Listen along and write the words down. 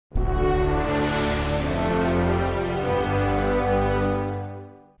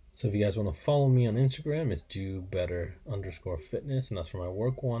So if you guys want to follow me on Instagram, it's do better_fitness, and that's for my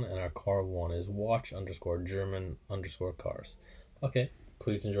work one, and our car one is watch_German_cars. Okay,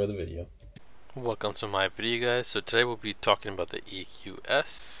 please enjoy the video. Welcome to my video, guys. So today we'll be talking about the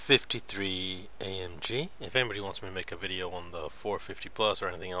EQS 53 AMG. If anybody wants me to make a video on the 450 plus or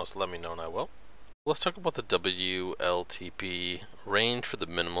anything else, let me know and I will. Let's talk about the WLTP range for the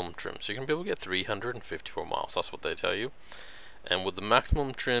minimum trim. So you're going to be able to get 354 miles. That's what they tell you. And with the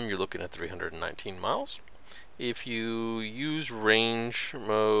maximum trim, you're looking at 319 miles. If you use range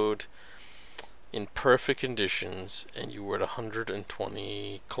mode in perfect conditions and you were at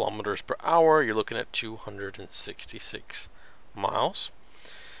 120 kilometers per hour, you're looking at 266 miles.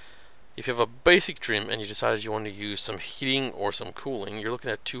 If you have a basic trim and you decided you want to use some heating or some cooling, you're looking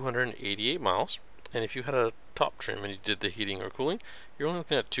at 288 miles. And if you had a top trim and you did the heating or cooling, you're only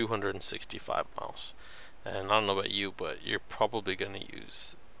looking at 265 miles. And I don't know about you, but you're probably going to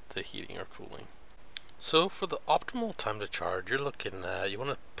use the heating or cooling. So for the optimal time to charge, you're looking at, you want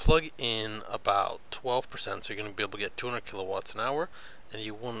to plug in about 12%, so you're going to be able to get 200 kilowatts an hour, and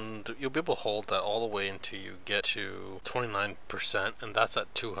you'll be able to hold that all the way until you get to 29%, and that's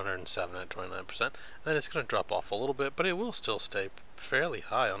at 207 at 29%. And then it's going to drop off a little bit, but it will still stay fairly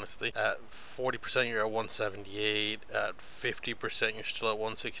high, honestly. At 40% you're at 178, at 50% you're still at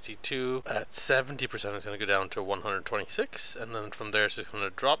 162, at 70% it's going to go down to 126, and then from there it's going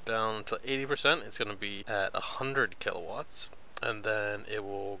to drop down to 80%. It's going to be at 100 kilowatts, and then it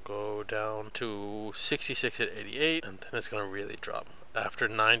will go down to 66 at 88, and then it's going to really drop. After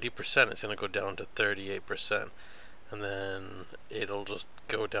 90% it's going to go down to 38%, and then it'll just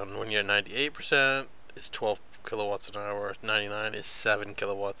go down. When you're at 98%, it's 12 kilowatts an hour. 99 is 7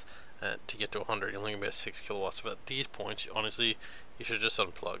 kilowatts, and to get to 100 you're only going to be at 6 kilowatts. But at these points, honestly, you should just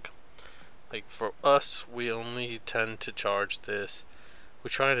unplug. Like for us, we only tend to charge this, we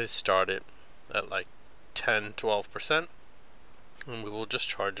try to start it at like 10-12%, and we will just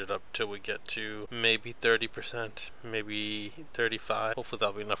charge it up till we get to maybe 30%, maybe 35. Hopefully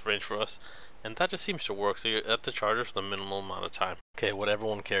that'll be enough range for us, and that just seems to work. So you're at the charger for the minimal amount of time. Okay, what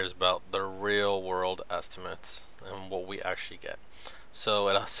everyone cares about, the real world estimates and what we actually get. So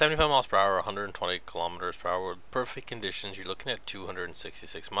at 75 miles per hour, 120 kilometers per hour, with perfect conditions, you're looking at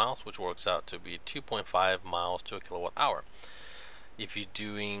 266 miles, which works out to be 2.5 miles to a kilowatt hour. If you're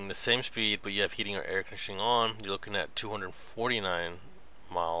doing the same speed but you have heating or air conditioning on, you're looking at 249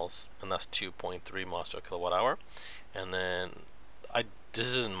 miles, and that's 2.3 miles to a kilowatt hour. And then this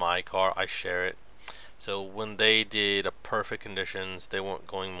isn't my car, I share it. So when they did a perfect conditions, they weren't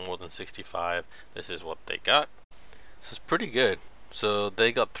going more than 65. This is what they got. So it's pretty good. So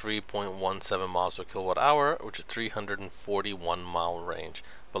they got 3.17 miles to a kilowatt hour, which is 341 mile range.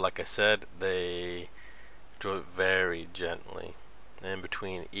 But like I said, they drove it very gently, in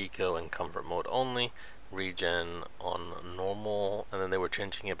between eco and comfort mode only, regen on normal, and then they were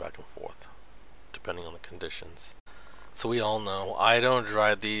changing it back and forth depending on the conditions. So we all know I don't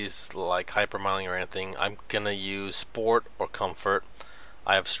drive these like hypermiling or anything. I'm gonna use sport or comfort.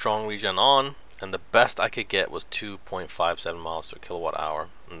 I have strong regen on, and the best I could get was 2.57 miles to a kilowatt hour,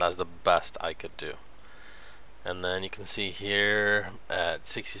 and that's the best I could do. And then you can see here at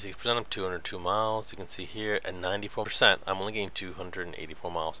 66% I'm 202 miles. You can see here at 94% I'm only getting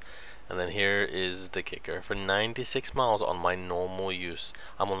 284 miles. And then here is the kicker. For 96 miles on my normal use,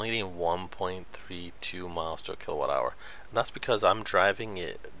 I'm only getting 1.32 miles to a kilowatt hour. And that's because I'm driving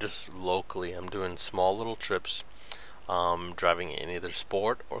it just locally. I'm doing small little trips, driving in either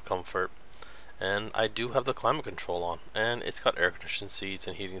sport or comfort. And I do have the climate control on, and it's got air conditioned seats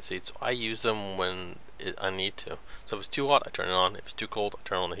and heating seats, so I use them when I need to. So if it's too hot, I turn it on. If it's too cold, I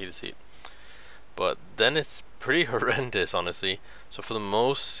turn on the heated seat. But then it's pretty horrendous, honestly. So for the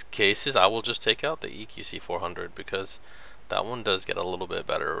most cases, I will just take out the EQC 400, because that one does get a little bit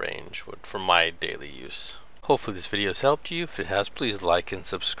better range for my daily use. Hopefully this video has helped you. If it has, please like and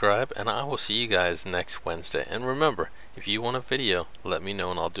subscribe, and I will see you guys next Wednesday. And remember, if you want a video, let me know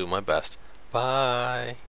and I'll do my best. Bye.